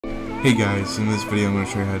Hey guys, in this video I'm going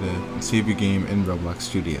to show you how to save your game in Roblox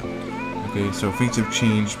Studio. Okay, so things have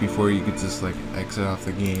changed. Before you could just like exit off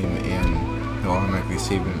the game and it'll automatically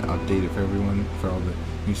save and update it for everyone for all the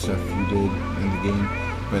new stuff you did in the game.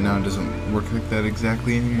 But now it doesn't work like that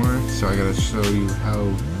exactly anymore, so I gotta show you how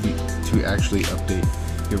to actually update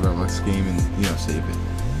your Roblox game and save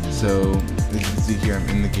it. So as you can see here, I'm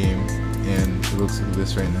in the game and it looks like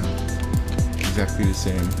this right now. Exactly the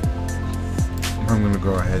same. I'm going to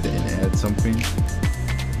go ahead and add something. I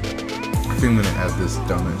think I'm going to add this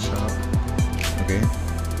donut shop. Okay.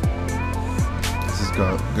 This is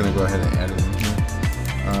going to go ahead and add it in here.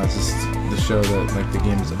 Just to show that like the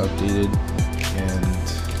game is updated and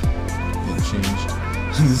it changed.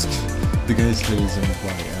 The guy's head is in the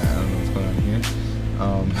fly. I don't know what's going on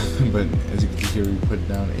here. But as you can see here, we put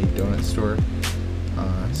down a donut store.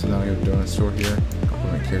 So now I have a donut store here. I'll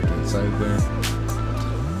put my character inside there.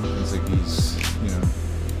 Looks like he's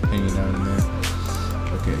hanging out in there.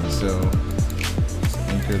 Okay, so just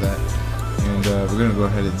anchor that, and we're gonna go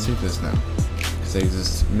ahead and save this now because I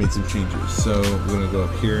just made some changes. So we're gonna go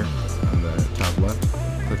up here on the top left,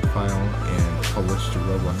 click File, and Publish to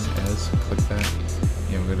Roblox As. Click that,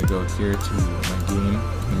 and we're gonna go here to my game,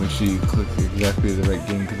 and make sure you click exactly the right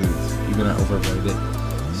game because you're gonna overwrite it.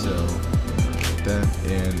 So like that,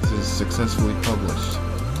 and this is successfully published.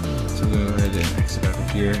 So we're gonna go ahead and exit out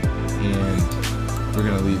of here, and we're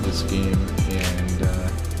gonna leave this game and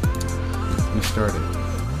restart it.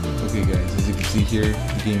 Okay guys, as you can see here,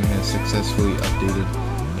 the game has successfully updated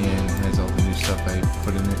and has all the new stuff I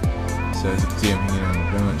put in it. So as you can see, I'm hanging out in the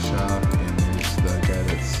donut shop, and there's the guy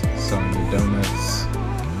that's selling the donuts.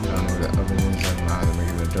 I don't know where that oven is, I don't know how they're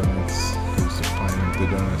making the donuts. Who's supplying the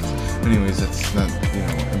donuts? But anyways, that's not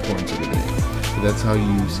important to the video. But that's how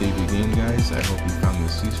you save your game, guys. I hope you found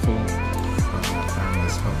this useful. Found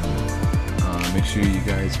this helpful. Make sure you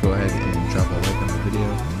guys go ahead and drop a like on the video,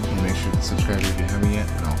 and make sure to subscribe if you haven't yet,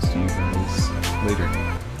 and I'll see you guys later.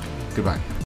 Goodbye.